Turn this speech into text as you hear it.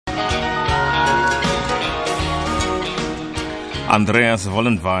Andreas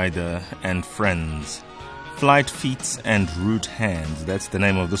Vollenweider and Friends. Flight Feet and Root Hands. That's the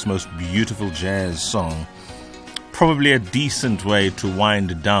name of this most beautiful jazz song. Probably a decent way to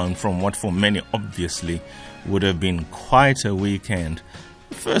wind down from what for many obviously would have been quite a weekend.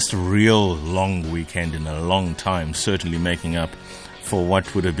 The first real long weekend in a long time, certainly making up for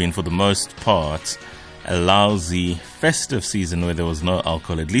what would have been for the most part a lousy festive season where there was no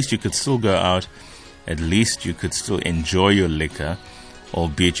alcohol. At least you could still go out. At least you could still enjoy your liquor,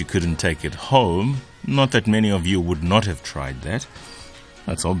 albeit you couldn't take it home. Not that many of you would not have tried that.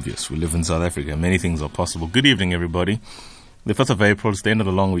 That's obvious. We live in South Africa. Many things are possible. Good evening, everybody. The 5th of April is the end of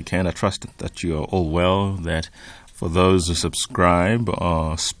the long weekend. I trust that you are all well, that for those who subscribe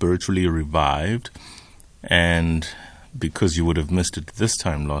are spiritually revived. And because you would have missed it this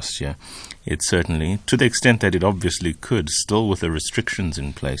time last year, it certainly, to the extent that it obviously could, still with the restrictions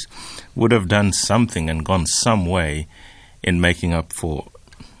in place, would have done something and gone some way in making up for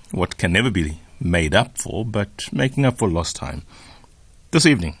what can never be made up for, but making up for lost time. This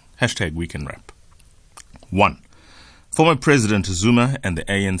evening, hashtag Weekend Wrap. 1. Former President Zuma and the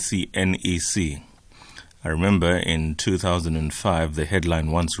ANC NEC. I remember in 2005, the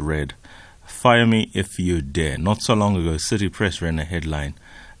headline once read, "Fire me if you dare." Not so long ago, City Press ran a headline,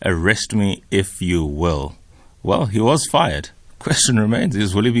 "Arrest me if you will." Well, he was fired. Question remains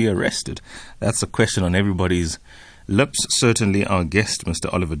is, will he be arrested? That's a question on everybody's lips. Certainly our guest,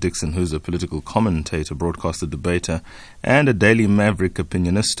 Mr. Oliver Dickson, who's a political commentator, broadcaster, debater, and a Daily Maverick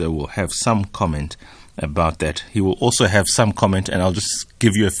Opinionista, will have some comment about that. He will also have some comment, and I'll just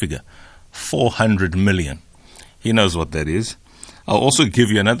give you a figure, 400 million. He knows what that is. I'll also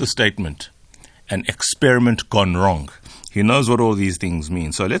give you another statement, an experiment gone wrong. He knows what all these things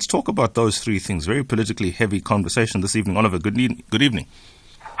mean. So let's talk about those three things. Very politically heavy conversation this evening. Oliver, good evening. Good evening,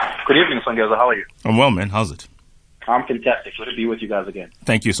 Panyaza. How are you? I'm well, man. How's it? I'm fantastic. Good to be with you guys again.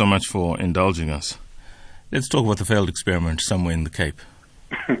 Thank you so much for indulging us. Let's talk about the failed experiment somewhere in the Cape.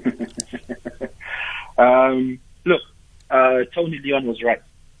 Look, Tony Leon was right.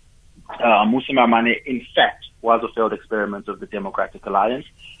 Mmusi Maimane, in fact, was a failed experiment of the Democratic Alliance.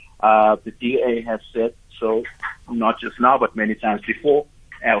 The DA has said so, not just now, but many times before,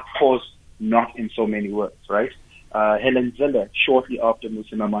 and of course, not in so many words, right? Helen Zille, shortly after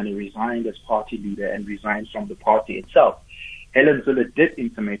Mmusi Maimane resigned as party leader and resigned from the party itself, Helen Zille did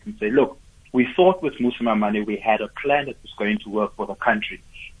intimate and say, look, we thought with Mmusi Maimane we had a plan that was going to work for the country.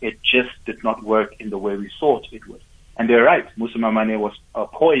 It just did not work in the way we thought it would. And they're right. Mmusi Maimane was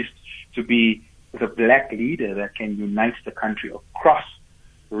poised to be the black leader that can unite the country across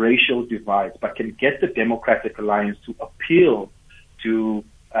racial divides, but can get the Democratic Alliance to appeal to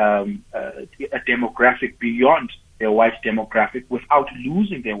a demographic beyond their white demographic without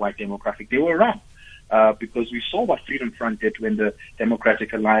losing their white demographic. They were wrong because we saw what Freedom Front did when the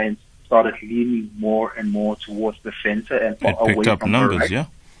Democratic Alliance started leaning more and more towards the center and away from numbers, right. Yeah.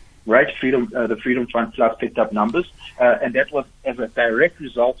 Right, the Freedom Front Plus picked up numbers, and that was as a direct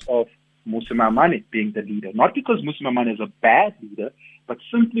result of Mmusi Maimane being the leader. Not because Mmusi Maimane is a bad leader, but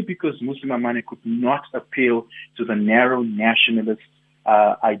simply because Mmusi Maimane could not appeal to the narrow nationalist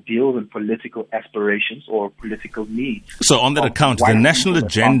ideals and political aspirations or political needs. So on that account, the national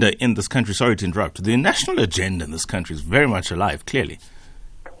agenda in this country, sorry to interrupt, the national agenda in this country is very much alive, clearly.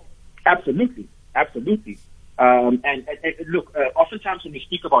 Absolutely. And look, oftentimes when we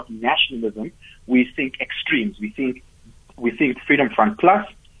speak about nationalism, we think extremes. We think Freedom Front Plus,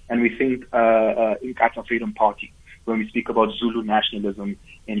 and we think Inkatha Freedom Party when we speak about Zulu nationalism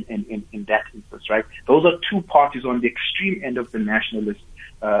in that instance, right? Those are two parties on the extreme end of the nationalist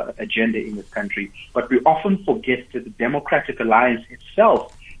agenda in this country. But we often forget that the Democratic Alliance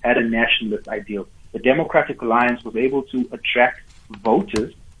itself had a nationalist ideal. The Democratic Alliance was able to attract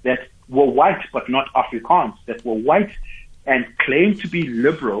voters that were white but not Afrikaans, that were white and claimed to be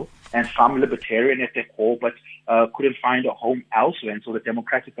liberal and some libertarian at their core, but couldn't find a home elsewhere. And so the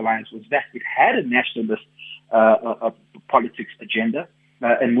Democratic Alliance was that. It had a nationalist politics agenda,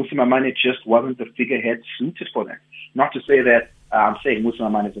 and Mmusi Maimane just wasn't the figurehead suited for that. Not to say that I'm saying Mmusi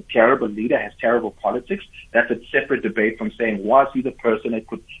Maimane is a terrible leader, has terrible politics. That's a separate debate from saying, was he the person that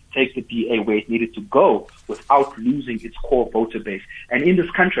could take the DA where it needed to go without losing its core voter base? And in this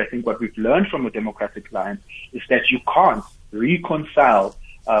country, I think what we've learned from the Democratic Alliance is that you can't reconcile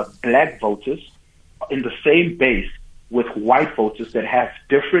black voters in the same base with white voters that have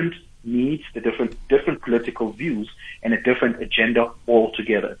different needs, the different political views, and a different agenda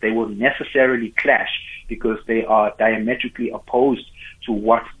altogether. They will necessarily clash because they are diametrically opposed to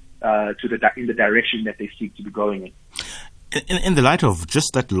what in the direction that they seek to be going in. In the light of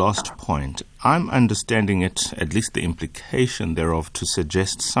just that last point, I'm understanding it, at least the implication thereof, to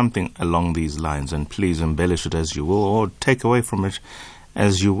suggest something along these lines, and please embellish it as you will, or take away from it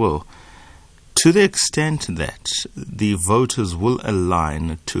as you will. To the extent that the voters will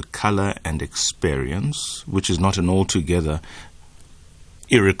align to colour and experience, which is not an altogether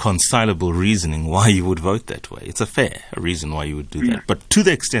irreconcilable reasoning why you would vote that way. It's a fair reason why you would do that. But to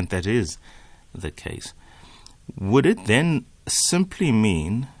the extent that is the case, would it then simply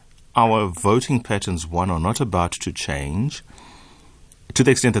mean our voting patterns, one, are not about to change? To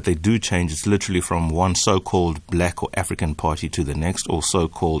the extent that they do change, it's literally from one so-called black or African party to the next, or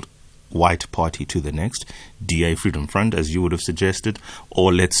so-called white party to the next, DA Freedom Front, as you would have suggested,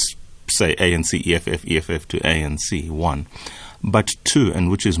 or let's say ANC, EFF to ANC, one. But two, and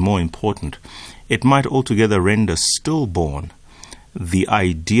which is more important, it might altogether render stillborn the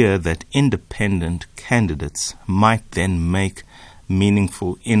idea that independent candidates might then make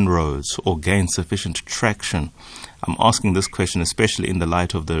meaningful inroads or gain sufficient traction. I'm asking this question especially in the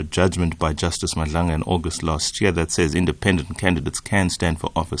light of the judgment by Justice Madlanga in August last year that says independent candidates can stand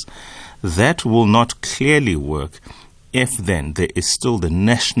for office. That will not clearly work if then there is still the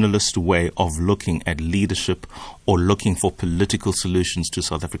nationalist way of looking at leadership or looking for political solutions to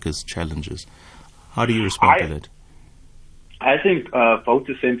South Africa's challenges. How do you respond to that? I think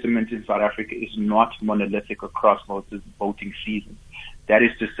voter sentiment in South Africa is not monolithic across voting seasons. That is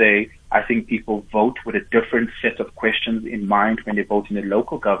to say, I think people vote with a different set of questions in mind when they vote in a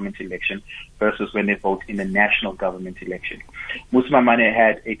local government election versus when they vote in a national government election. Mmusi Maimane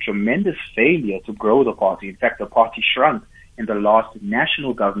had a tremendous failure to grow the party. In fact, the party shrunk in the last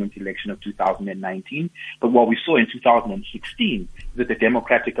national government election of 2019. But what we saw in 2016 is that the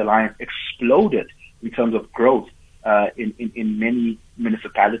Democratic Alliance exploded in terms of growth in many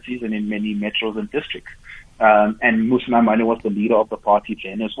municipalities and in many metros and districts. And Mmusi Maimane was the leader of the party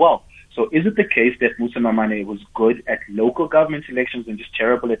then as well. So is it the case that Mmusi Maimane was good at local government elections and just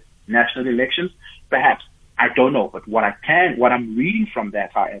terrible at national elections? Perhaps. I don't know. But what I'm reading from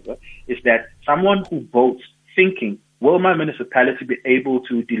that, however, is that someone who votes thinking, will my municipality be able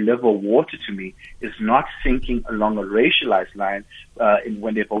to deliver water to me, is not thinking along a racialized line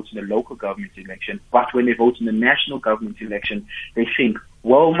when they vote in a local government election. But when they vote in a national government election, they think,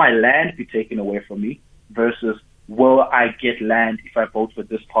 will my land be taken away from me versus will I get land if I vote for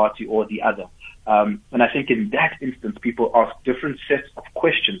this party or the other? And I think in that instance, people ask different sets of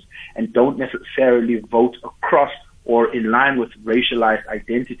questions and don't necessarily vote across or in line with racialized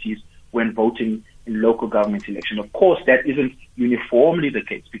identities when voting in local government election. Of course, that isn't uniformly the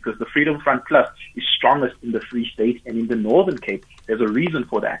case because the Freedom Front Plus is strongest in the Free State and in the Northern Cape. There's a reason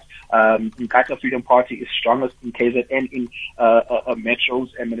for that. Nkatha Freedom Party is strongest in KZN, in metros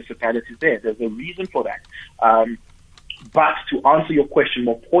and municipalities there. There's a reason for that. But to answer your question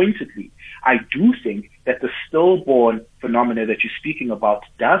more pointedly, I do think that the stillborn phenomena that you're speaking about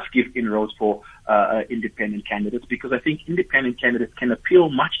does give inroads for independent candidates, because I think independent candidates can appeal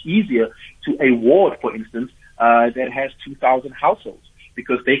much easier to a ward, for instance, that has 2,000 households,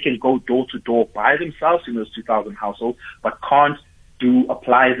 because they can go door to door by themselves in those 2,000 households, but can't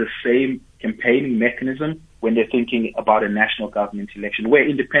apply the same campaigning mechanism when they're thinking about a national government election, where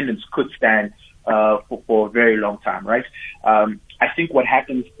independents could stand for a very long time, right? I think what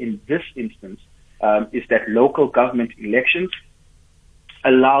happens in this instance is that local government elections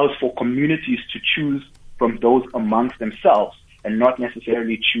allows for communities to choose from those amongst themselves and not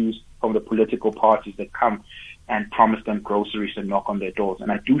necessarily choose from the political parties that come and promise them groceries and knock on their doors.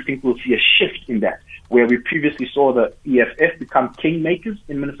 And I do think we'll see a shift in that, where we previously saw the EFF become kingmakers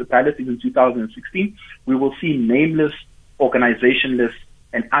in municipalities in 2016. We will see nameless, organizationless,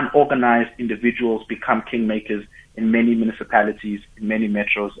 and unorganized individuals become kingmakers in many municipalities, in many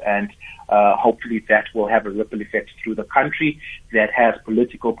metros, and hopefully that will have a ripple effect through the country that has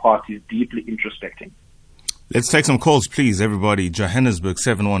political parties deeply introspecting. Let's take some calls, please, everybody. Johannesburg,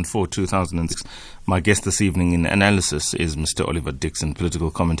 714-2006. My guest this evening in analysis is Mr. Oliver Dickson, political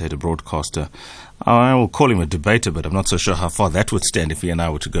commentator, broadcaster. I will call him a debater, but I'm not so sure how far that would stand if he and I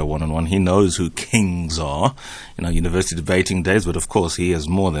were to go one-on-one. He knows who kings are in our university debating days, but of course he has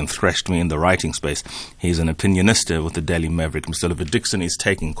more than threshed me in the writing space. He's an opinionista with the Daily Maverick. Mr. Oliver Dickson is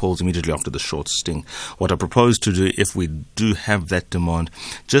taking calls immediately after the short sting. What I propose to do, if we do have that demand,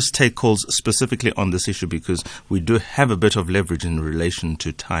 just take calls specifically on this issue, because we do have a bit of leverage in relation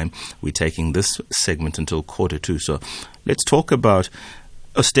to time. We're taking this segment until 1:45. So let's talk about,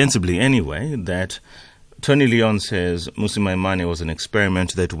 ostensibly anyway, that Tony Leon says Mmusi Maimane was an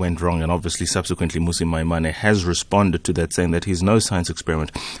experiment that went wrong, and obviously subsequently Mmusi Maimane has responded to that, saying that he's no science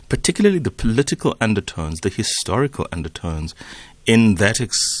experiment, particularly the political undertones, the historical undertones in that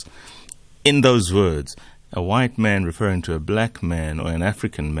in those words. A white man referring to a black man or an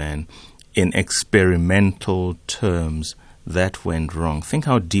African man in experimental terms. That went wrong. Think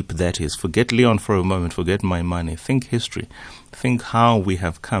how deep that is. Forget Leon for a moment. Forget Maimane. Think history. Think how we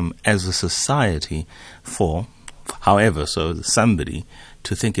have come as a society for, however, so somebody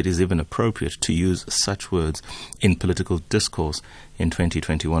to think it is even appropriate to use such words in political discourse in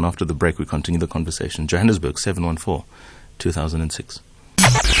 2021. After the break, we continue the conversation. Johannesburg, 714-2006.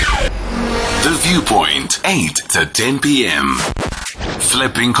 The Viewpoint, 8 to 10 p.m.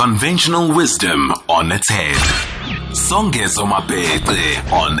 Flipping conventional wisdom on its head. Songezo Mabete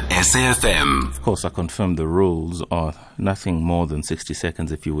on SAFM. Of course, I confirm the rules are nothing more than 60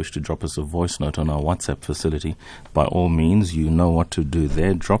 seconds. If you wish to drop us a voice note on our WhatsApp facility, by all means, you know what to do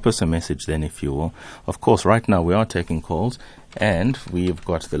there. Drop us a message then, if you will. Of course, right now we are taking calls and we've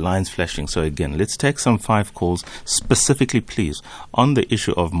got the lines flashing. So again, let's take some 5 calls specifically, please, on the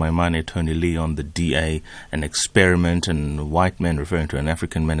issue of Maimane, Tony Leon, the DA, an experiment, and white men referring to an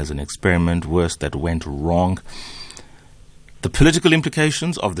African man as an experiment, worse, that went wrong. The political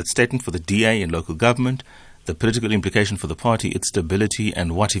implications of that statement for the DA in local government, the political implication for the party, its stability,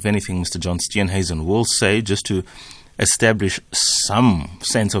 and what, if anything, Mr. John Steenhuisen will say just to establish some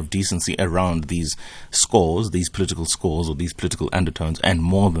sense of decency around these scores, these political scores or these political undertones, and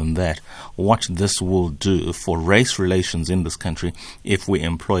more than that, what this will do for race relations in this country if we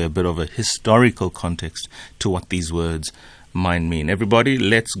employ a bit of a historical context to what these words might mean. Everybody,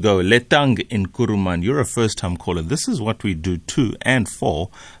 let's go. Letang in Kuruman, you're a first-time caller. This is what we do to and for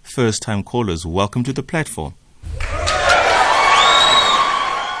first-time callers. Welcome to the platform.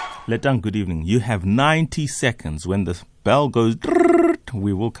 Letang, good evening. You have 90 seconds. When the bell goes,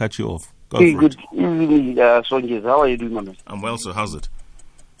 we will cut you off. Go for good evening, Songes. How are you doing, man? I'm well, so how's it?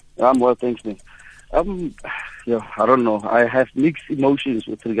 I'm well, thanks, man. I don't know. I have mixed emotions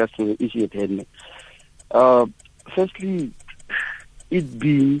with regards to the issue at hand. Firstly, it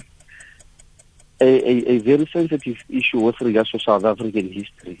being a very sensitive issue with regards to South African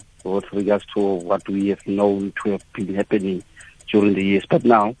history, with regards to what we have known to have been happening during the years. But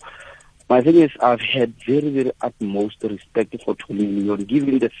now, my thing is, I've had very, very utmost respect for Tony Leon,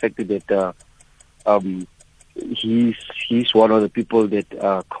 given the fact that he's one of the people that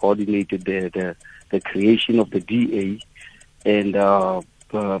coordinated the creation of the DA, and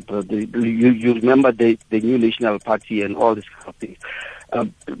you remember the New National Party and all this kind of things.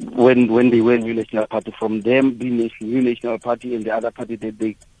 When they were New National Party, from them being New National Party and the other party that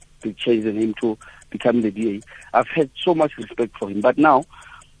they changed the name to become the DA. I've had so much respect for him. But now,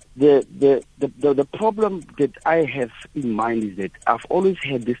 the problem that I have in mind is that I've always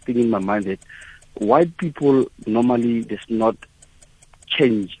had this thing in my mind that white people normally does not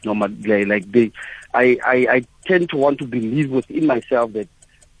change. Normally, I tend to want to believe within myself that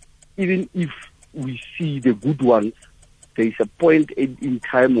even if we see the good ones, there is a point in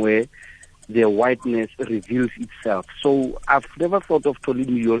time where their whiteness reveals itself. So I've never thought of Tony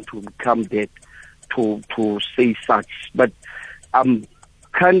Leon to become that, to say such. But I'm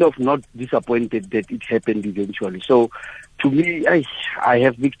kind of not disappointed that it happened eventually. So to me, I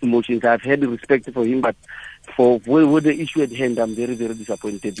have mixed emotions. I've had respect for him, but for the issue at hand, I'm very, very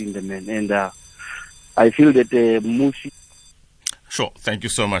disappointed in the man. And I feel that Mmusi... Sure. Thank you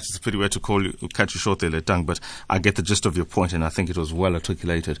so much. It's a pretty way to cut you short there, Letang, but I get the gist of your point, and I think it was well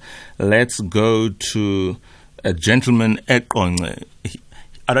articulated. Let's go to a gentleman. I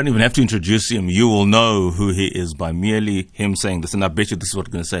don't even have to introduce him. You will know who he is by merely him saying this, and I bet you this is what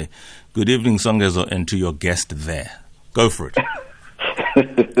I'm going to say. Good evening, Songezo, and to your guest there. Go for it.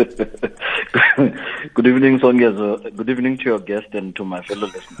 Good evening, Songezo. Good evening to your guest and to my fellow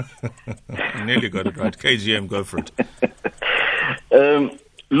listeners. Nearly got it right. KGM, go for it.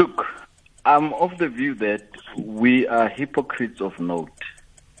 Look, I'm of the view that we are hypocrites of note.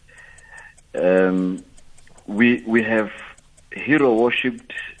 We have hero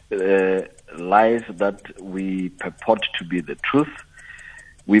worshipped lies that we purport to be the truth.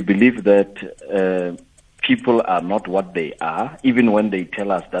 We believe that people are not what they are, even when they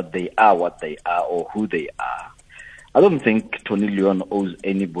tell us that they are what they are or who they are. I don't think Tony Leon owes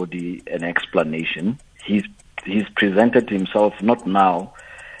anybody an explanation. He's presented himself, not now,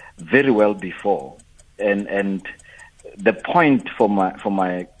 very well before. And the point for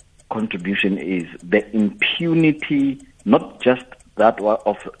my contribution is the impunity, not just that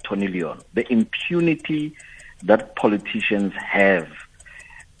of Tony Leon, the impunity that politicians have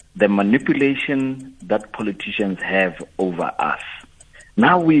the manipulation that politicians have over us.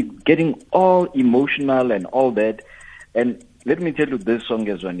 Now we're getting all emotional and all that. And let me tell you this,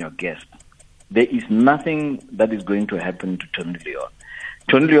 Songezo, and your guest. There is nothing that is going to happen to Tony Leon.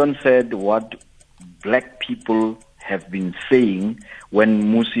 Tony Leon said what black people have been saying when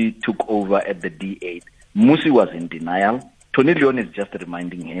Mmusi took over at the D8. Mmusi was in denial. Tony Leon is just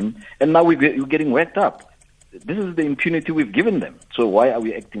reminding him. And now you're getting worked up. This is the impunity we've given them. So why are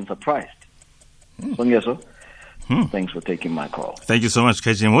we acting surprised? Songezo, thanks for taking my call. Thank you so much,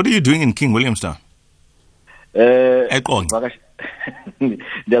 KGM. What are you doing in King Williamstown? Okay,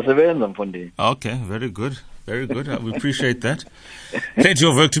 very good. Very good. We appreciate that. Plenty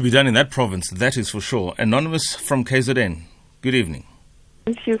of work to be done in that province, that is for sure. Anonymous from KZN. Good evening.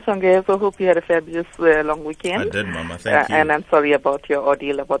 Thank you, Songezo. Hope you had a fabulous long weekend. I did, Mama. Thank you. And I'm sorry about your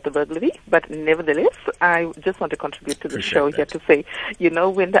ordeal about the burglary. But nevertheless, I just want to contribute to the show here to say,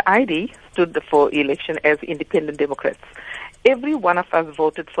 when the ID stood for election as independent Democrats, every one of us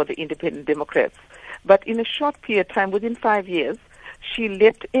voted for the independent Democrats. But in a short period of time, within 5 years, she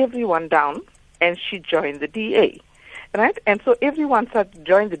let everyone down and she joined the DA. Right? And so everyone started to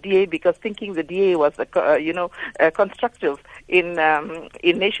join the DA because thinking the DA was, constructive in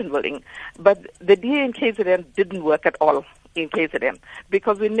nation building. But the DA in KZN didn't work at all in KZN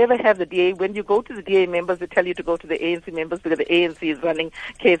because we never have the DA. When you go to the DA members, they tell you to go to the ANC members because the ANC is running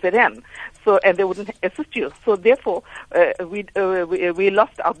KZN. So, and they wouldn't assist you. So therefore, we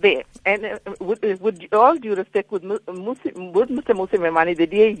lost out there. And with all due respect, with Mr. Mmusi Maimane, the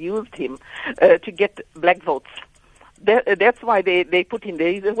DA used him to get black votes. That's why they put him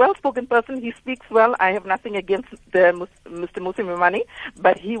there. He's a well-spoken person. He speaks well. I have nothing against Mr. Mmusi Maimane,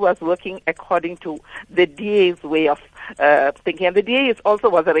 but he was working according to the DA's way of thinking. And the DA also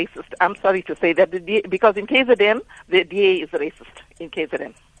was a racist. I'm sorry to say that, because in KZN, the DA is a racist in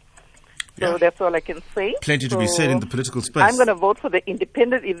KZN. So that's all I can say. Plenty to be said in the political space. I'm going to vote for the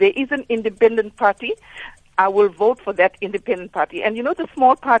independent. If there is an independent party, I will vote for that independent party. And the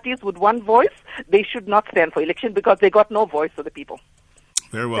small parties with one voice, they should not stand for election because they got no voice for the people.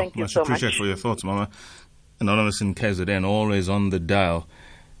 Very well. Thank you much so appreciate much. for your thoughts, Mama. Anonymous in KZN, always on the dial.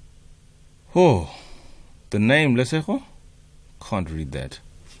 Oh, the name, Lesufi? Can't read that.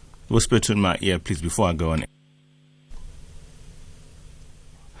 Whisper to my ear, please, before I go on.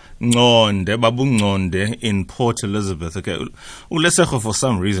 Babu Ngonde in Port Elizabeth. Okay, Lesufi for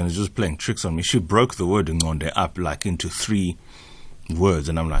some reason is just playing tricks on me. She broke the word Ngonde up like into 3 words,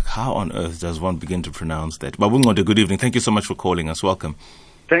 and I'm like, how on earth does one begin to pronounce that? Babu Ngonde, good evening. Thank you so much for calling us. Welcome.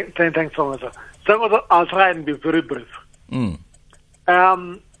 Thanks so much, sir. So I'll try and be very brief.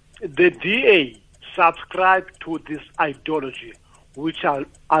 The DA subscribed to this ideology, which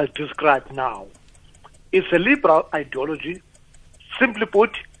I'll describe now. It's a liberal ideology. Simply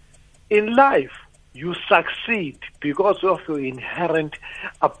put, in life, you succeed because of your inherent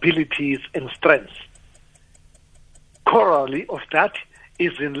abilities and strengths. Corollary of that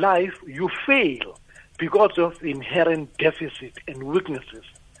is in life, you fail because of inherent deficit and weaknesses.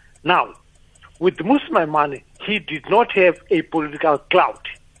 Now, with Mmusi Maimane, he did not have a political clout,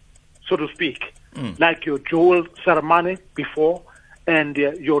 so to speak, like your Joel Saramane before, and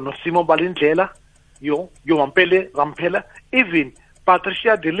your Nosimo Balindlela, your Wampele Rampela, even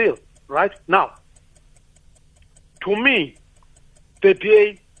Patricia de Lille. Right now, to me, the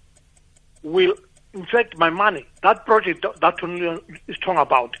DA will, in fact, my money, that project that Tony is talking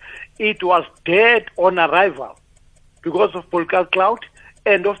about, it was dead on arrival because of political clout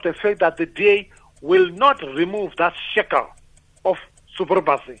and of the fact that the DA will not remove that shackle of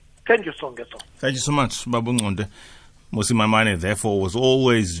supremacy. Thank you, Songezo. Thank you so much, Babu Ngonde. Mmusi Maimane, therefore, was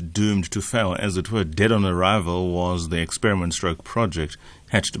always doomed to fail. As it were, dead on arrival was the experiment stroke project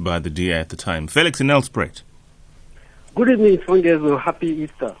hatched by the DA at the time. Felix in Nelspruit. Good evening, Songezo. Happy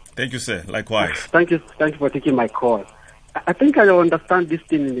Easter. Thank you, sir. Likewise. Thank you for taking my call. I think I understand this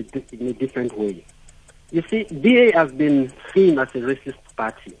thing in a different way. You see, DA has been seen as a racist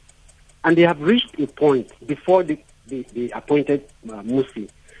party, and they have reached a point before they appointed Mmusi.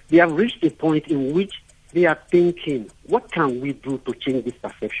 They have reached a point in which they are thinking, what can we do to change this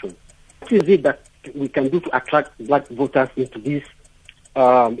perception? What is it that we can do to attract black voters into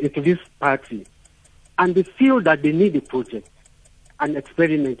this party? And they feel that they need a project, an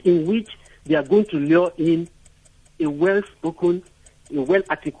experiment in which they are going to lure in a well-spoken, a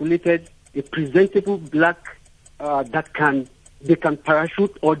well-articulated, a presentable black that they can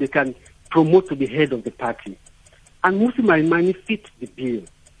parachute or they can promote to the head of the party. And Mmusi Maimane fits the bill.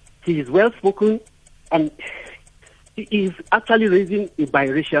 He is well-spoken, and he is actually raising a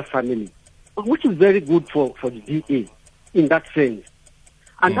biracial family, which is very good for the DA in that sense.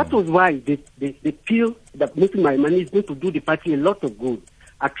 And that was why they feel that Mmusi Maimane is going to do the party a lot of good,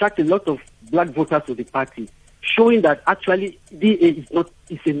 attract a lot of black voters to the party, showing that actually DA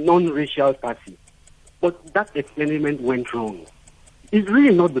is a non-racial party. But that experiment went wrong. It's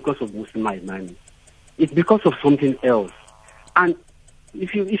really not because of Mmusi Maimane. It's because of something else. And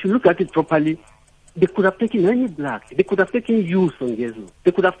if you look at it properly, they could have taken any black. They could have taken you, Songezo.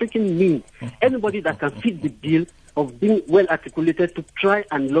 They could have taken me. Anybody that can fit the bill of being well articulated to try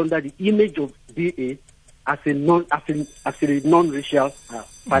and launder the image of DA as a non-racial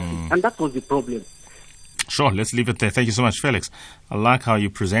party. And that was the problem. Sure, let's leave it there. Thank you so much, Felix. I like how you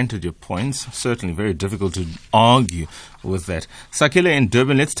presented your points. Certainly very difficult to argue with that. Sakile in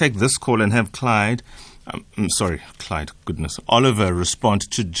Durban, let's take this call and have Oliver respond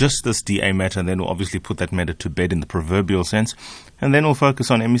to just this DA matter, and then we'll obviously put that matter to bed in the proverbial sense. And then we'll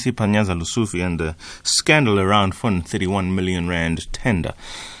focus on MEC Panyaza Lesufi and the scandal around Fund 31 million rand tender.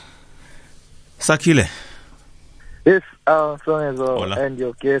 Sakile. Yes, and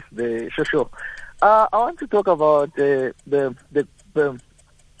your guest, sure. I want to talk about the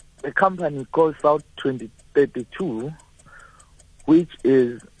company called South 2032, which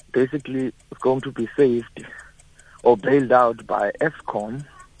is basically going to be saved or bailed out by Eskom,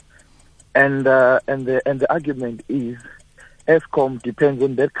 and the argument is Eskom depends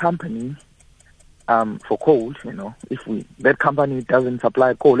on that company for coal. If that company doesn't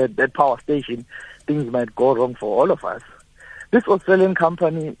supply coal at that power station, things might go wrong for all of us. This Australian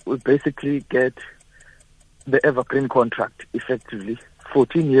company will basically get the evergreen contract, effectively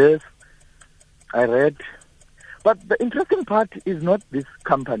 14 years. I read. But the interesting part is not this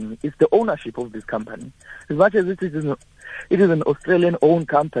company, it's the ownership of this company. As much as it is an Australian-owned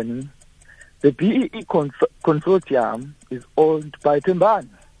company, the BEE consortium is owned by Tembani.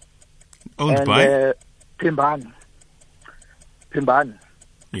 Owned by? Tembani.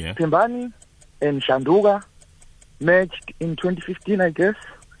 Yeah. Tembani and Shanduga merged in 2015, I guess.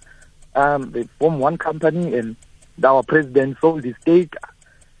 They formed one company, and our president sold his stake.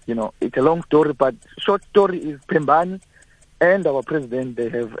 It's a long story, but short story is Tembani and our president, they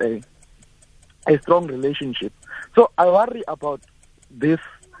have a strong relationship. So I worry about this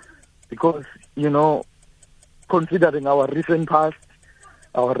because, considering our recent past,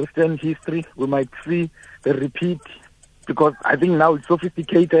 our recent history, we might see the repeat, because I think now it's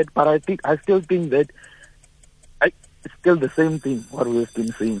sophisticated, but I still think that it's still the same thing, what we've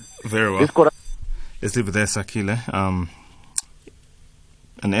been seeing. Very well. Let's leave it there, Sakile.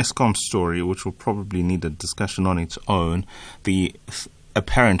 An Eskom story which will probably need a discussion on its own. The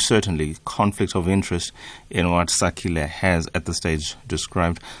apparent, certainly, conflict of interest in what Sakile has at the stage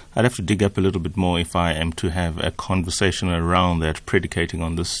described. I'd have to dig up a little bit more if I am to have a conversation around that, predicating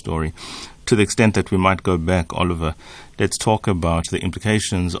on this story. To the extent that we might go back, Oliver, let's talk about the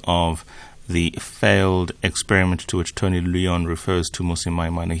implications of the failed experiment to which Tony Leon refers to Mmusi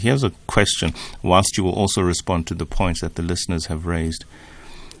Maimane. Here's a question, whilst you will also respond to the points that the listeners have raised.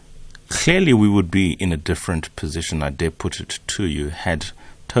 Clearly, we would be in a different position, I dare put it to you, had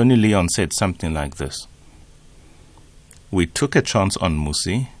Tony Leon said something like this. We took a chance on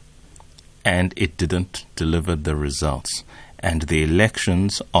Mmusi, and it didn't deliver the results. And the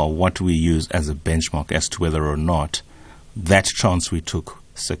elections are what we use as a benchmark as to whether or not that chance we took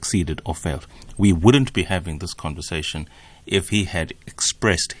succeeded or failed. We wouldn't be having this conversation if he had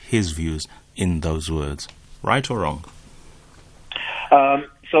expressed his views in those words. Right or wrong?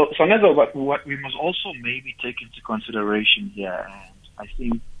 So Nezo, what we must also maybe take into consideration here, and I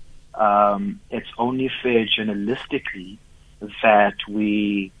think it's only fair journalistically that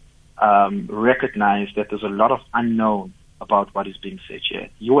we recognize that there's a lot of unknown about what is being said here.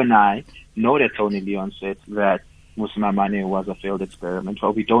 You and I know that Tony Leon said that Mmusi Maimane was a failed experiment,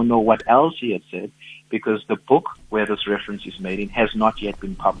 but we don't know what else he had said because the book where this reference is made in has not yet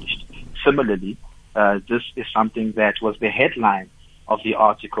been published. Similarly, this is something that was the headline of the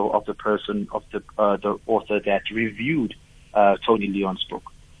article of the person, of the author that reviewed Tony Leon's book.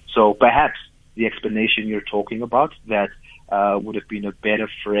 So perhaps the explanation you're talking about, that would have been a better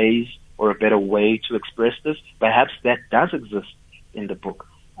phrase or a better way to express this, perhaps that does exist in the book.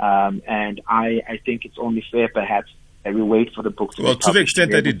 And I think it's only fair, perhaps, that we wait for the book to be published. Well, to the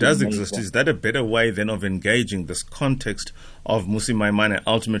extent that it does exist, is that a better way then of engaging this context of Mmusi Maimane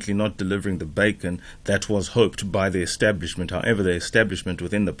ultimately not delivering the bacon that was hoped by the establishment, however the establishment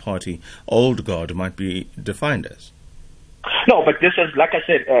within the party, old guard, might be defined as? No, but this is, like I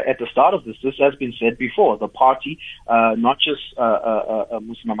said at the start of this has been said before. The party, not just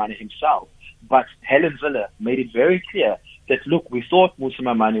Mmusi Maimane himself, but Helen Zille made it very clear that, look, we thought Mmusi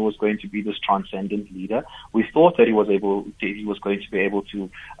Maimane was going to be this transcendent leader. We thought that he was going to be able to,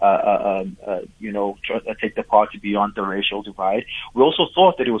 take the party beyond the racial divide. We also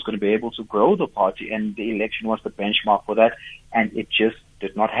thought that he was going to be able to grow the party, and the election was the benchmark for that, and it just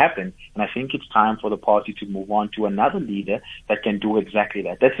did not happen. And I think it's time for the party to move on to another leader that can do exactly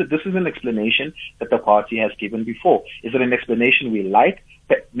that. This is an explanation that the party has given before. Is it an explanation we like?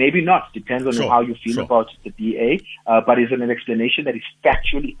 But maybe not. Depends on how you feel about the DA. But is it an explanation that is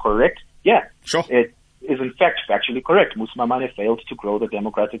factually correct? Yeah. Sure. It is in fact factually correct. Mmusi Maimane failed to grow the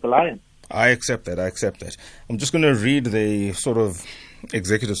Democratic Alliance. I accept that. I'm just going to read the sort of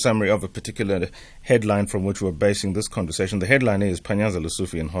executive summary of a particular headline from which we're basing this conversation. The headline is Panyaza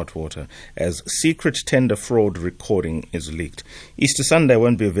Lesufi in hot water as secret tender fraud recording is leaked. Easter Sunday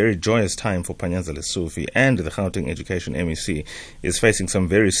won't be a very joyous time for Panyaza Lesufi, and the Gauteng Education NEC is facing some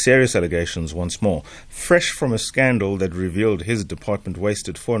very serious allegations once more. Fresh from a scandal that revealed his department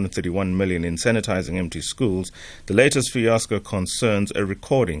wasted 431 million in sanitizing empty schools, the latest fiasco concerns a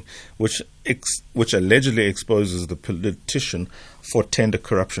recording which allegedly exposes the politician for tender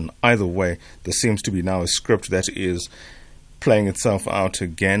corruption. Either way, there seems to be now a script that is playing itself out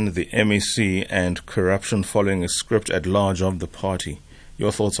again, the MEC and corruption following a script at large of the party.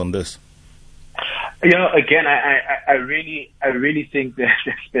 Your thoughts on this? Again, I really think that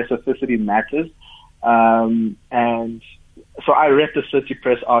specificity matters. And so I read the City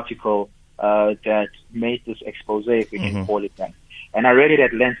Press article that made this expose, if we can call it that. And I read it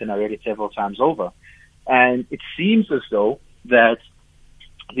at length, and I read it several times over. And it seems as though that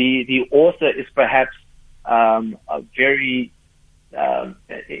the author is perhaps a very,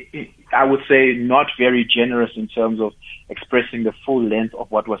 I would say, not very generous in terms of expressing the full length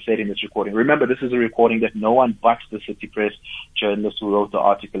of what was said in this recording. Remember, this is a recording that no one but the City Press journalist who wrote the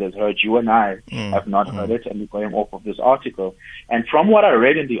article has heard. You and I have not heard it, and we're going off of this article. And from what I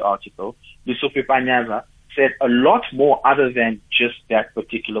read in the article, Lesufi Panyaza said a lot more other than just that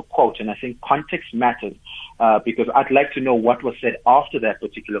particular quote. And I think context matters because I'd like to know what was said after that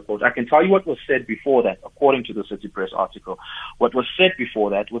particular quote. I can tell you what was said before that, according to the City Press article. What was said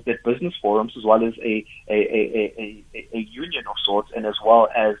before that was that business forums, as well as a union of sorts, and as well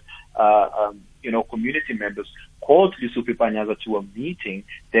as community members called Lesufi Panyaza to a meeting.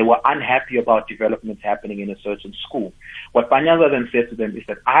 They were unhappy about developments happening in a certain school. What Panyaza then said to them is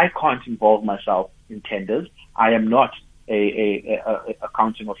that I can't involve myself in tenders. I am not a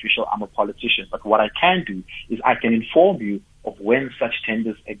accounting official. I'm a politician. But what I can do is I can inform you of when such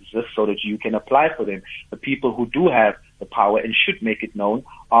tenders exist so that you can apply for them. The people who do have the power and should make it known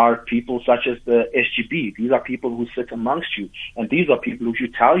are people such as the SGB. These are people who sit amongst you, and these are people who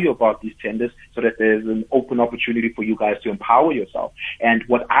should tell you about these tenders so that there's an open opportunity for you guys to empower yourself. And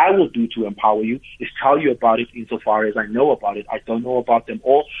what I will do to empower you is tell you about it insofar as I know about it. I don't know about them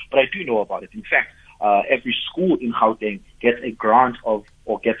all, but I do know about it. In fact, every school in Gauteng gets a grant or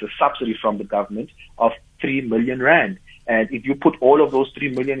gets a subsidy from the government of 3 million rand. And if you put all of those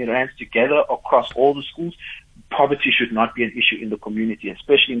 3 million rands together across all the schools, poverty should not be an issue in the community,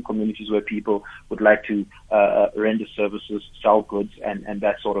 especially in communities where people would like to render services, sell goods, and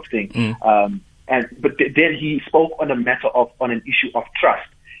that sort of thing. But then he spoke on an issue of trust,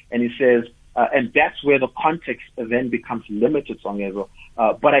 and he says, and that's where the context then becomes limited, Songezo.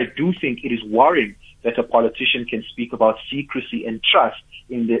 But I do think it is worrying that a politician can speak about secrecy and trust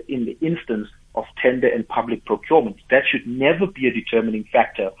in the instance of tender and public procurement. That should never be a determining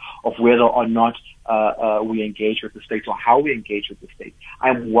factor of whether or not we engage with the state or how we engage with the state.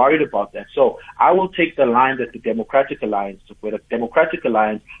 I'm worried about that. So I will take the line that the Democratic Alliance took, where the Democratic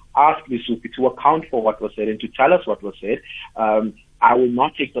Alliance asked Lesufi to account for what was said and to tell us what was said. I will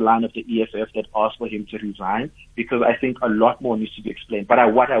not take the line of the EFF that asked for him to resign, because I think a lot more needs to be explained.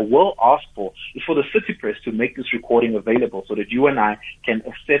 But what I will ask for is for the City Press to make this recording available so that you and I can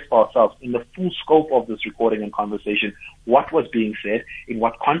assess for ourselves in the full scope of this recording and conversation what was being said, in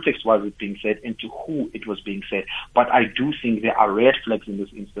what context was it being said, and to who it was being said. But I do think there are red flags in this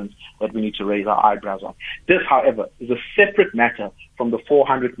instance that we need to raise our eyebrows on. This, however, is a separate matter from the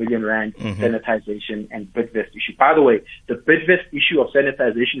 400 million rand sanitization and Bidvest issue. By the way, the Bidvest issue of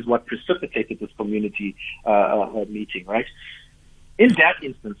sanitization is what precipitated this community meeting, right? In that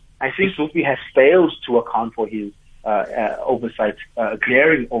instance, I think Lesufi has failed to account for his oversight,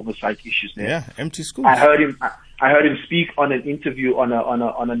 glaring oversight issues there. Yeah, empty schools. I heard him speak on an interview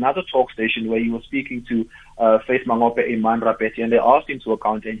on another talk station where he was speaking to Faith Mangope Iman Rapeti, and they asked him to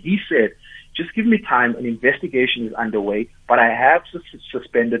account, and he said, just give me time, an investigation is underway, but I have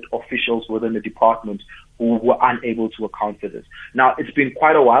suspended officials within the department who were unable to account for this. Now, it's been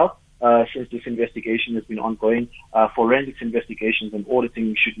quite a while. since this investigation has been ongoing. Forensics investigations and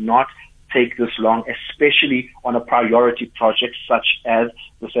auditing should not take this long, especially on a priority project such as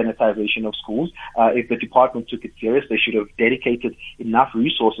the sanitization of schools. If the department took it serious, they should have dedicated enough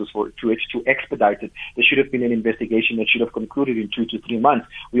resources to expedite it. There should have been an investigation that should have concluded in 2 to 3 months.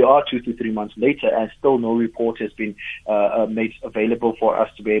 We are 2 to 3 months later, and still no report has been made available for us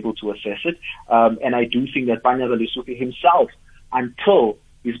to be able to assess it. And I do think that Panyaza Lesufi himself, until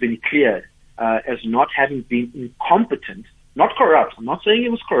he's been cleared as not having been incompetent, not corrupt. I'm not saying he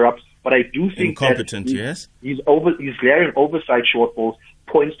was corrupt, but I do think incompetent, that yes. His glaring oversight shortfalls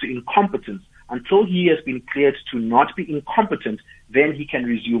points to incompetence. Until he has been cleared to not be incompetent, then he can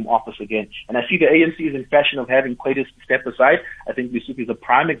resume office again. And I see the ANC is in fashion of having Quaidus step aside. I think Lesufi is a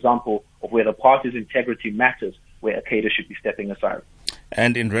prime example of where the party's integrity matters, where a Quaidus should be stepping aside.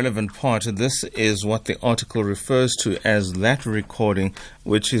 And in relevant part, this is what the article refers to as that recording,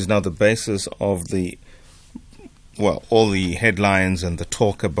 which is now the basis of all the headlines and the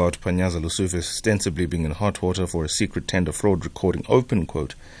talk about Panyaza Lesufi ostensibly being in hot water for a secret tender fraud recording, open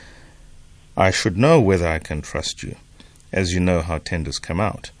quote. I should know whether I can trust you, as you know how tenders come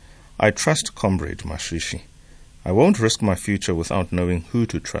out. I trust Comrade Mashishi. I won't risk my future without knowing who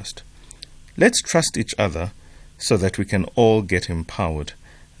to trust. Let's trust each other so that we can all get empowered.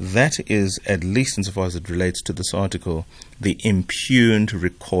 That is, at least insofar as it relates to this article, the impugned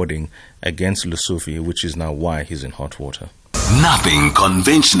recording against Lesufi, which is now why he's in hot water. Nothing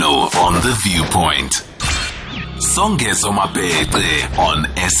conventional on The Viewpoint. Songezo Mapete on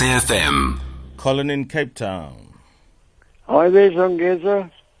SAFM. Colin in Cape Town. Hi there, Songezo.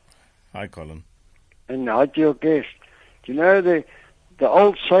 Hi, Colin. And hi to your guest. Do you know the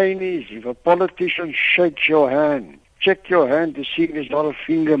old saying is, if a politician shakes your hand, check your hand to see if there's not a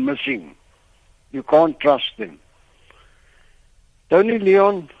finger missing. You can't trust them. Tony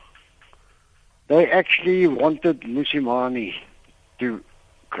Leon, they actually wanted Mmusi Maimane to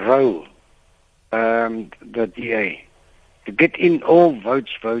grow the DA, to get in all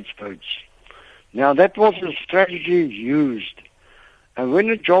votes. Now that was the strategy used. And when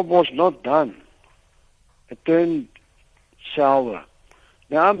the job was not done, it turned sour.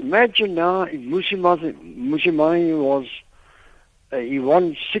 Now imagine now if Mmusi Maimane was, he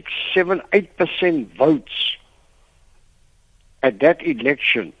won 6, 7, 8% votes at that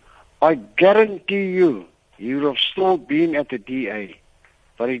election. I guarantee you, he would have still been at the DA.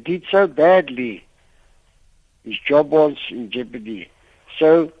 But he did so badly, his job was in jeopardy.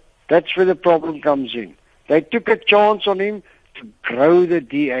 So that's where the problem comes in. They took a chance on him to grow the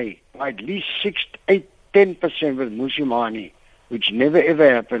DA by at least 6, 8, 10% with Mmusi Maimane, which never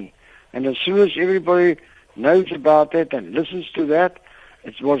ever happened. And as soon as everybody knows about it and listens to that,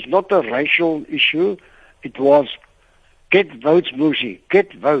 it was not a racial issue. It was, get votes, Mmusi,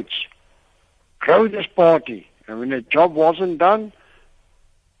 get votes. Grow this party. And when the job wasn't done,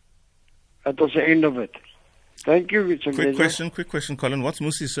 that was the end of it. Thank you. Quick question, Colin. What's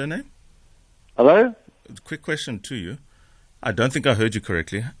Mmusi's surname? Hello? Quick question to you. I don't think I heard you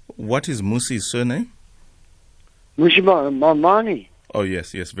correctly. What is Mmusi's surname? Mmusi Maimane. Oh,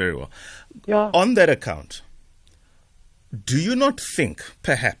 yes, very well. Yeah. On that account, do you not think,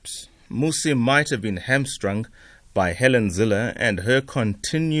 perhaps, Mmusi might have been hamstrung by Helen Zille and her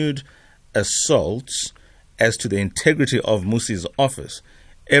continued assaults as to the integrity of Mmusi's office?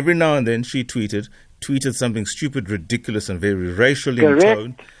 Every now and then she tweeted something stupid, ridiculous, and very racial in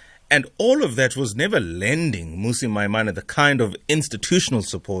tone. And all of that was never lending Mmusi Maimane the kind of institutional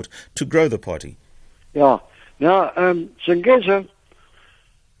support to grow the party. Yeah. Now, Sengeza,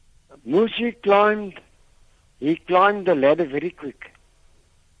 Mmusi climbed the ladder very quick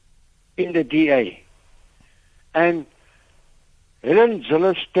in the DA. And Helen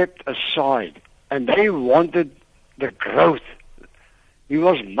Zille stepped aside, and they wanted the growth. He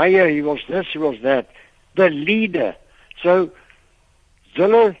was mayor, he was this, he was that, the leader. So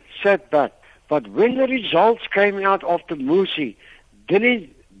Zille sat back. But when the results came out after Mmusi,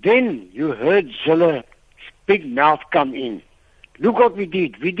 then you heard Zille's big mouth come in. Look what we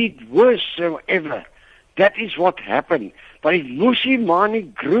did. We did worse than ever. That is what happened. But if Mmusi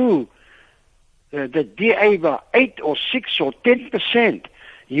Maimane grew the DA by 8 or 6 or 10%,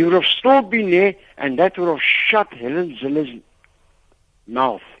 he would have still been there, and that would have shut Helen Zille's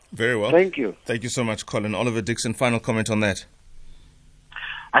mouth. Very well. Thank you. Thank you so much, Colin. Oliver Dickson, final comment on that.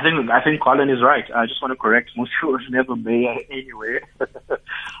 I think Colin is right. I just want to correct. Mmusi was never mayor anyway.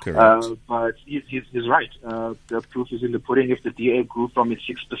 Correct. But he's right. The proof is in the pudding. If the DA grew from its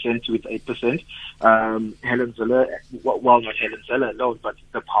 6% to its 8%, Helen Zille, well, not Helen Zille alone, but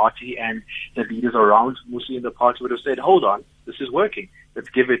the party and the leaders around Mmusi in the party would have said, hold on, this is working. Let's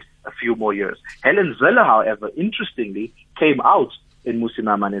give it a few more years. Helen Zille, however, interestingly, came out in Mmusi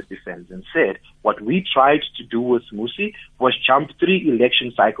Maimane's defense and said, what we tried to do with Mmusi was jump 3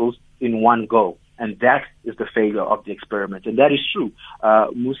 election cycles in one go. And that is the failure of the experiment. And that is true.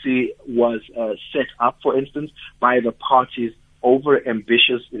 Mmusi was set up, for instance, by the party's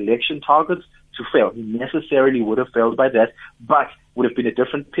over-ambitious election targets to fail. He necessarily would have failed by that, but would have been a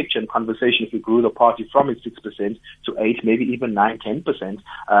different picture and conversation if we grew the party from its 6% to 8, maybe even 9, 10%,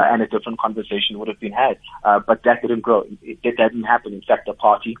 and a different conversation would have been had. But that didn't grow. That didn't happen. In fact, the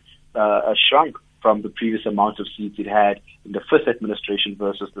party shrunk from the previous amount of seats it had in the first administration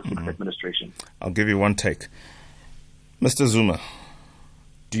versus the sixth administration. I'll give you one take. Mr. Zuma,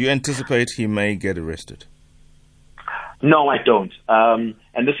 do you anticipate he may get arrested? No, I don't.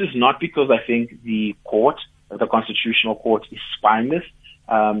 And this is not because I think the court, the Constitutional Court, is spineless.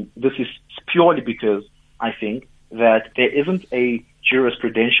 This is purely because I think that there isn't a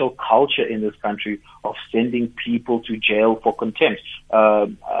jurisprudential culture in this country of sending people to jail for contempt.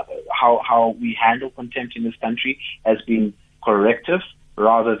 How we handle contempt in this country has been corrective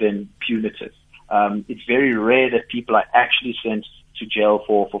rather than punitive. It's very rare that people are actually sent to jail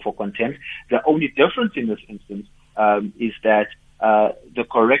for contempt. The only difference in this instance is that the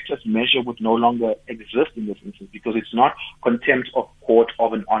corrective measure would no longer exist in this instance because it's not contempt of court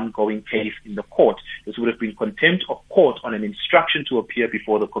of an ongoing case in the court. This would have been contempt of court on an instruction to appear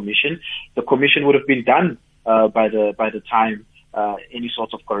before the commission. The commission would have been done by the time any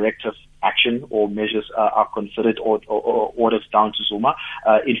sort of corrective action or measures are considered or orders down to Zuma.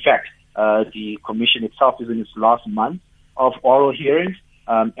 In fact, the commission itself is in its last month of oral hearings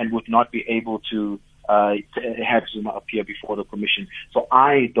and would not be able to have Zuma appear before the commission. So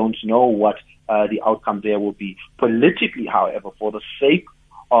I don't know what the outcome there will be. Politically, however, for the sake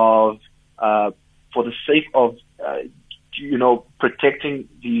of protecting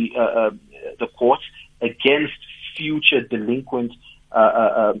the courts against future delinquent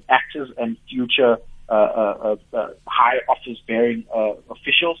actors and future high office-bearing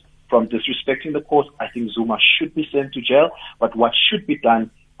officials from disrespecting the court, I think Zuma should be sent to jail. But what should be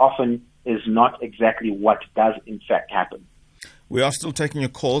done often is not exactly what does in fact happen. We are still taking your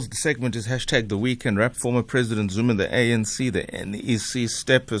calls. The segment is hashtag The Weekend Wrap. Former President Zuma, the ANC, the NEC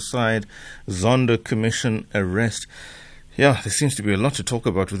step aside, Zondo Commission arrest. Yeah, there seems to be a lot to talk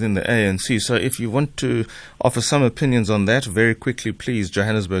about within the ANC. So if you want to offer some opinions on that, very quickly, please,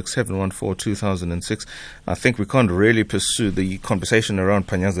 Johannesburg 714-2006. I think we can't really pursue the conversation around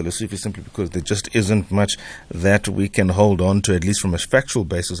Panyaza Lesufi simply because there just isn't much that we can hold on to, at least from a factual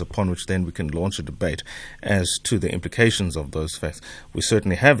basis upon which then we can launch a debate as to the implications of those facts. We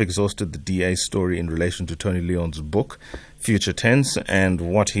certainly have exhausted the DA story in relation to Tony Leon's book, Future Tense, and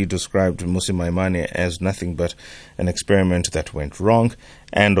what he described Mmusi Maimane as nothing but an experiment that went wrong.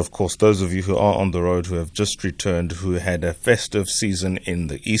 And of course, those of you who are on the road, who have just returned, who had a festive season in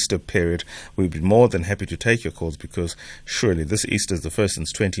the Easter period, we'd be more than happy to take your calls because surely this Easter is the first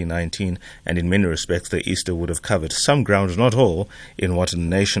since 2019, and in many respects the Easter would have covered some ground, not all, in what a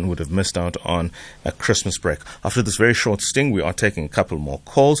nation would have missed out on a Christmas break. After this very short sting, we are taking a couple more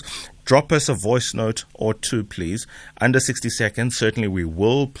calls. Drop us a voice note or two, please. Under 60 seconds, certainly we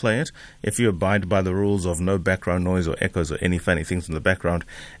will play it if you abide by the rules of no background noise or echoes or any funny things in the background.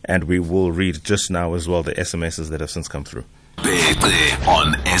 And we will read just now as well the SMSs that have since come through.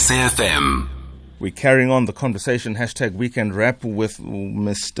 On SAFM. We're carrying on the conversation, hashtag Weekend Wrap, with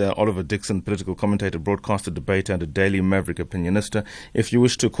Mr. Oliver Dickson, political commentator, broadcaster, debater, and a Daily Maverick Opinionista. If you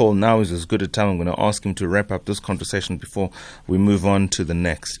wish to call now is as good a time. I'm going to ask him to wrap up this conversation before we move on to the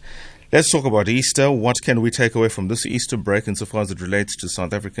next. Let's talk about Easter. What can we take away from this Easter break insofar as it relates to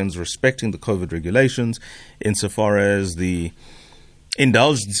South Africans respecting the COVID regulations, insofar as the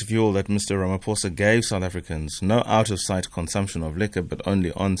indulgence, if you will, that Mr. Ramaphosa gave South Africans, no out-of-sight consumption of liquor, but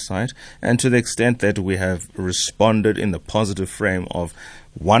only on-site, and to the extent that we have responded in the positive frame of,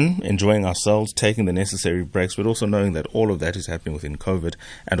 one, enjoying ourselves, taking the necessary breaks, but also knowing that all of that is happening within COVID,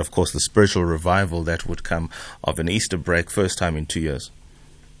 and of course the spiritual revival that would come of an Easter break, first time in 2 years.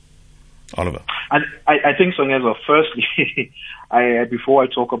 Oliver. I think, Songezo, firstly, before I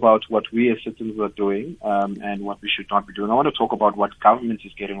talk about what we as citizens are doing and what we should not be doing, I want to talk about what government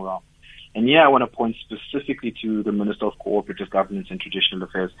is getting wrong. And I want to point specifically to the Minister of Cooperative Governance and Traditional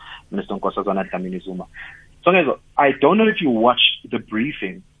Affairs, Minister Nkosazana Dlamini-Zuma. Songezo, I don't know if you watched the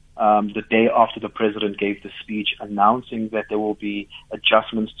briefing the day after the president gave the speech announcing that there will be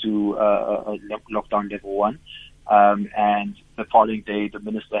adjustments to lockdown level 1. And the following day, the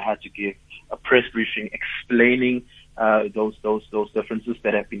minister had to give a press briefing explaining those differences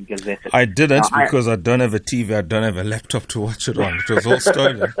that have been gazetted. I didn't because I don't have a TV, I don't have a laptop to watch it on. It was all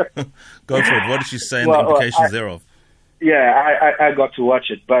stolen. Go for it. What did she say and the implications thereof? Yeah, I got to watch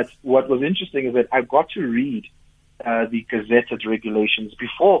it. But what was interesting is that I got to read the gazetted regulations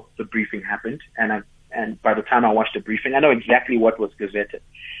before the briefing happened, and by the time I watched the briefing, I know exactly what was gazetted.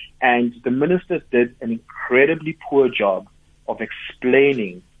 And the minister did an incredibly poor job of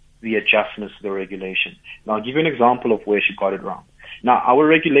explaining the adjustments to the regulation. Now, I'll give you an example of where she got it wrong. Now, our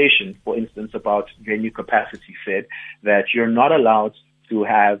regulation, for instance, about venue capacity said that you're not allowed to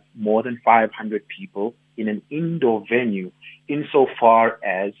have more than 500 people in an indoor venue insofar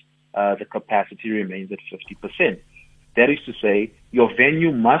as the capacity remains at 50%. That is to say, your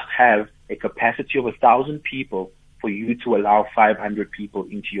venue must have a capacity of 1,000 people for you to allow 500 people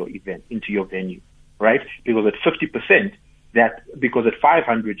into your event, into your venue, right? Because at 50%, because at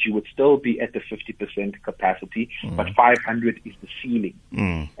 500 you would still be at the 50% capacity, but 500 is the ceiling.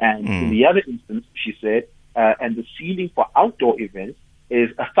 And in the other instance, she said, and the ceiling for outdoor events is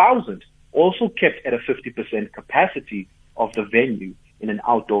 1,000, also kept at a 50% capacity of the venue in an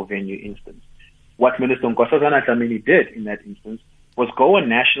outdoor venue instance. What Minister Nkosazana Dlamini did in that instance was go on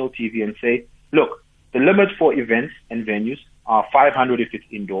national TV and say, look, the limit for events and venues are 500 if it's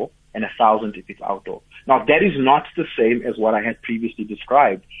indoor and 1,000 if it's outdoor. Now, that is not the same as what I had previously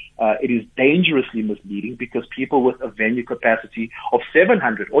described. It is dangerously misleading because people with a venue capacity of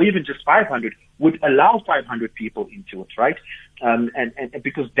 700 or even just 500 would allow 500 people into it, right? And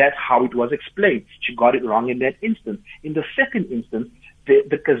because that's how it was explained. She got it wrong in that instance. In the second instance,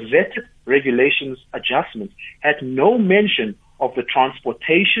 the gazetted regulations adjustments had no mention of the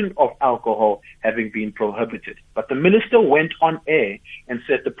transportation of alcohol having been prohibited. But the minister went on air and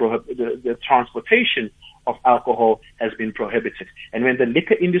said the transportation of alcohol has been prohibited. And when the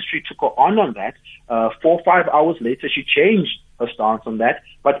liquor industry took her on that, 4 or 5 hours later, she changed her stance on that,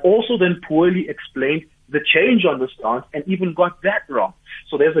 but also then poorly explained the change on the stance and even got that wrong.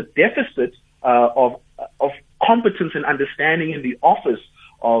 So there's a deficit of competence and understanding in the office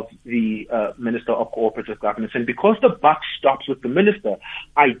of the Minister of Cooperative Governance. And because the buck stops with the minister,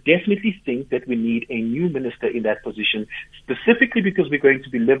 I definitely think that we need a new minister in that position, specifically because we're going to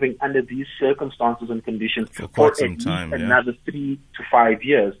be living under these circumstances and conditions for at least another 3 to 5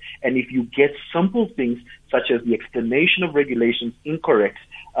 years. And if you get simple things such as the explanation of regulations incorrect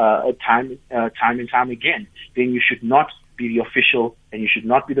time and time again, then you should not be the official and you should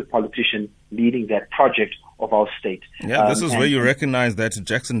not be the politician leading that project of our state. Yeah, this is where you recognize that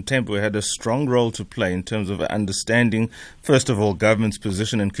Jackson Tempo had a strong role to play in terms of understanding, first of all, government's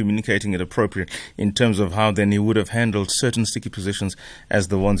position and communicating it appropriately in terms of how then he would have handled certain sticky positions as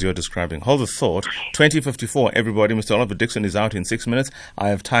the ones you're describing. Hold the thought. 2054, everybody. Mr. Oliver Dickson is out in 6 minutes. I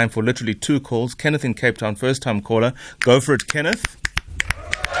have time for literally 2 calls. Kenneth in Cape Town, first-time caller. Go for it, Kenneth.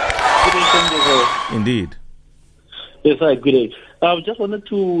 Good evening. Indeed. Yes, hi, good day. I just wanted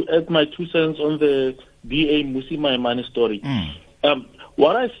to add my 2 cents on the DA Mmusi Maimane story.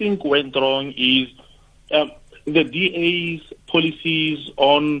 What I think went wrong is the DA's policies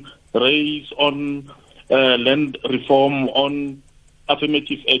on race, on land reform, on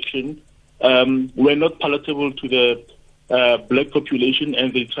affirmative action were not palatable to the black population,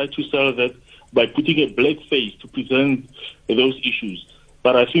 and they tried to sell that by putting a black face to present those issues.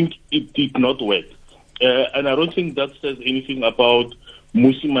 But I think it did not work. And I don't think that says anything about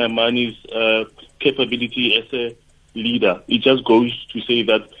Mmusi Maimane's capability as a leader. It just goes to say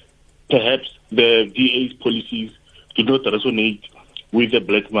that perhaps the DA's policies do not resonate with the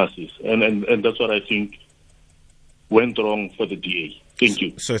black masses. And that's what I think went wrong for the DA. Thank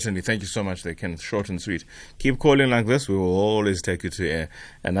you. Certainly. Thank you so much there, Kenneth. Short and sweet. Keep calling like this. We will always take you to air.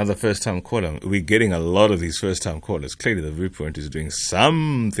 Another first-time caller. We're getting a lot of these first-time callers. Clearly, the Viewpoint is doing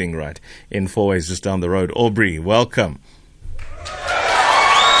something right in 4 ways just down the road. Aubrey, welcome.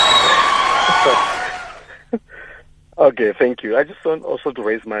 Okay, thank you. I just want also to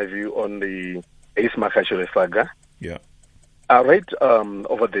raise my view on the Ace Makashile saga. Yeah. I read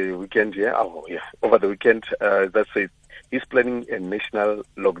over the weekend, over the weekend, that says he's planning a national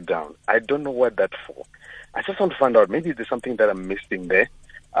lockdown. I don't know what that's for. I just want to find out, maybe there's something that I'm missing there.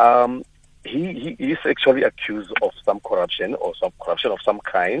 He is actually accused of some corruption or some corruption of some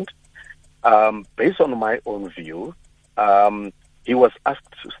kind. Based on my own view, he was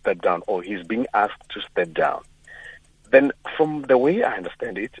asked to step down, or he's being asked to step down. Then, from the way I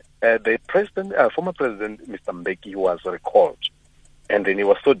understand it, the president, former president, Mr. Mbeki, was recalled, and then he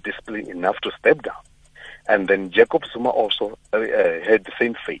was so disciplined enough to step down. And then Jacob Zuma also had the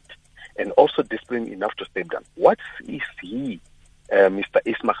same fate, and also disciplined enough to step down. What is he, Mr.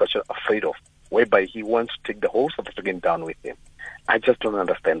 Ismail, afraid of? whereby he wants to take the whole South African down with him. I just don't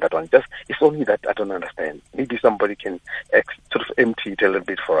understand that one. It's only that I don't understand. Maybe somebody can sort of empty it a little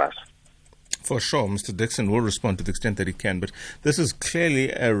bit for us. For sure, Mr. Dickson will respond to the extent that he can, but this is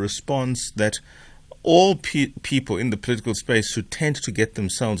clearly a response that all people in the political space who tend to get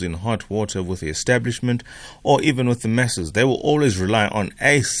themselves in hot water with the establishment or even with the masses, they will always rely on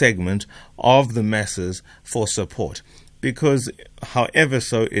a segment of the masses for support. Because, however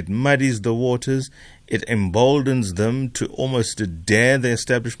so, it muddies the waters, it emboldens them to almost dare the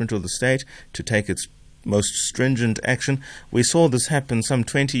establishment or the state to take its most stringent action. We saw this happen some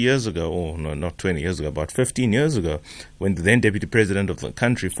 20 years ago, or no, not 20 years ago, about 15 years ago, when the then Deputy President of the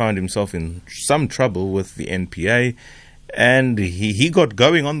country found himself in some trouble with the NPA, and he got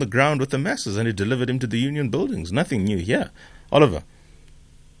going on the ground with the masses, and it delivered him to the union buildings. Nothing new here. Oliver.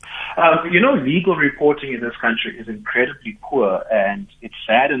 Legal reporting in this country is incredibly poor, and it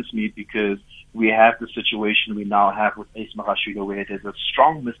saddens me because we have the situation we now have with Ace Magashule, where there's a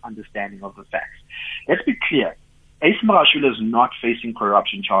strong misunderstanding of the facts. Let's be clear. Ace Magashule is not facing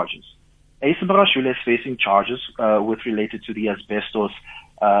corruption charges. Ace Magashule is facing charges related to the asbestos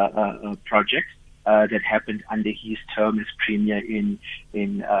project that happened under his term as premier in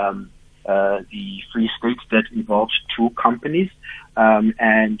the Free State that involved two companies.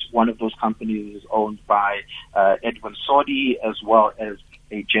 And one of those companies is owned by Edwin Sodi, as well as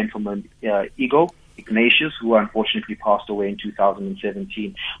a gentleman, Ignatius, who unfortunately passed away in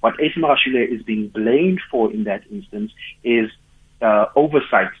 2017. What Ace Magashule is being blamed for in that instance is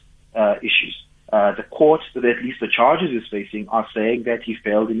oversight issues. The court, that at least the charges he's facing, are saying that he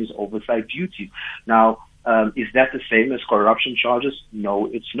failed in his oversight duty. Now, is that the same as corruption charges? No,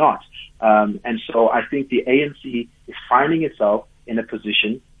 it's not. And so I think the ANC is finding itself in a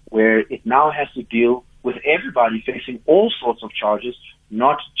position where it now has to deal with everybody facing all sorts of charges,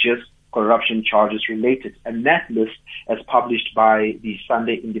 not just corruption charges related. And that list, as published by the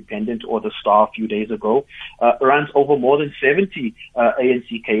Sunday Independent or the Star a few days ago, runs over more than 70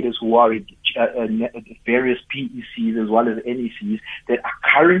 ANC cadres who are in various PECs as well as NECs that are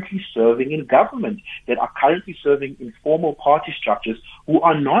currently serving in government, that are currently serving in formal party structures, who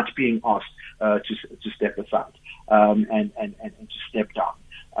are not being asked to step aside and to step down.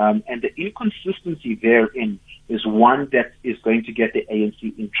 And the inconsistency therein is one that is going to get the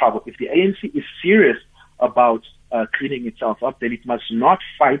ANC in trouble. If the ANC is serious about cleaning itself up, then it must not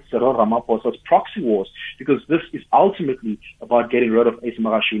fight Cyril Ramaphosa's proxy wars, because this is ultimately about getting rid of Ace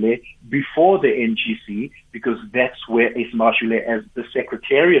Magashule before the NGC, because that's where Ace Magashule, as the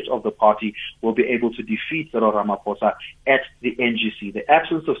secretariat of the party, will be able to defeat Cyril Ramaphosa at the NGC. The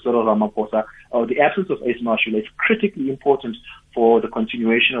absence of Cyril Ramaphosa, or the absence of Ace Magashule, is critically important for the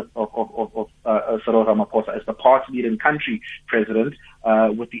continuation of Cyril Ramaphosa as the party leader and country president,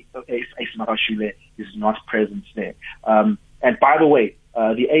 with the Ace Magashule is not present there. And by the way,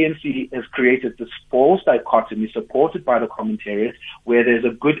 the ANC has created this false dichotomy supported by the commentariat, where there's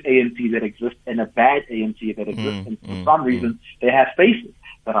a good ANC that exists and a bad ANC that exists, and for some reason they have faces.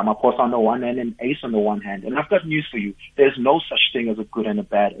 The Ramaphosa on the one hand and Ace on the one hand. And I've got news for you. There's no such thing as a good and a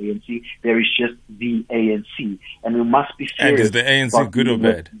bad ANC. There is just the ANC. And we must be serious. And is the ANC good or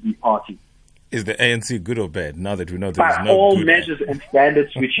bad? The party. Is the ANC good or bad, now that we know there is no good? By all measures and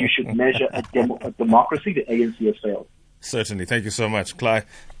standards which you should measure a democracy, the ANC has failed. Certainly. Thank you so much, Clive.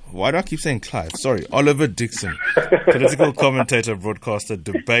 Why do I keep saying Clive? Sorry. Oliver Dickson, political commentator, broadcaster,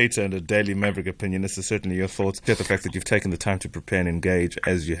 debater, and a Daily Maverick Opinionista. Certainly your thoughts. The fact that you've taken the time to prepare and engage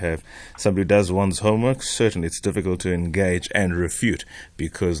as you have. Somebody who does one's homework, certainly it's difficult to engage and refute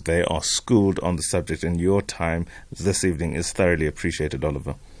because they are schooled on the subject, and your time this evening is thoroughly appreciated,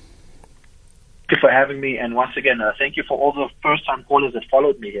 Oliver. Thank you for having me, and once again, thank you for all the first-time callers that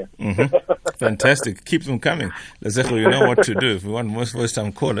followed me here. Fantastic. Keep them coming. Lesufi, you know what to do. If we want more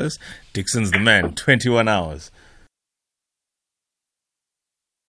first-time callers, Dickson's the man. 21 hours.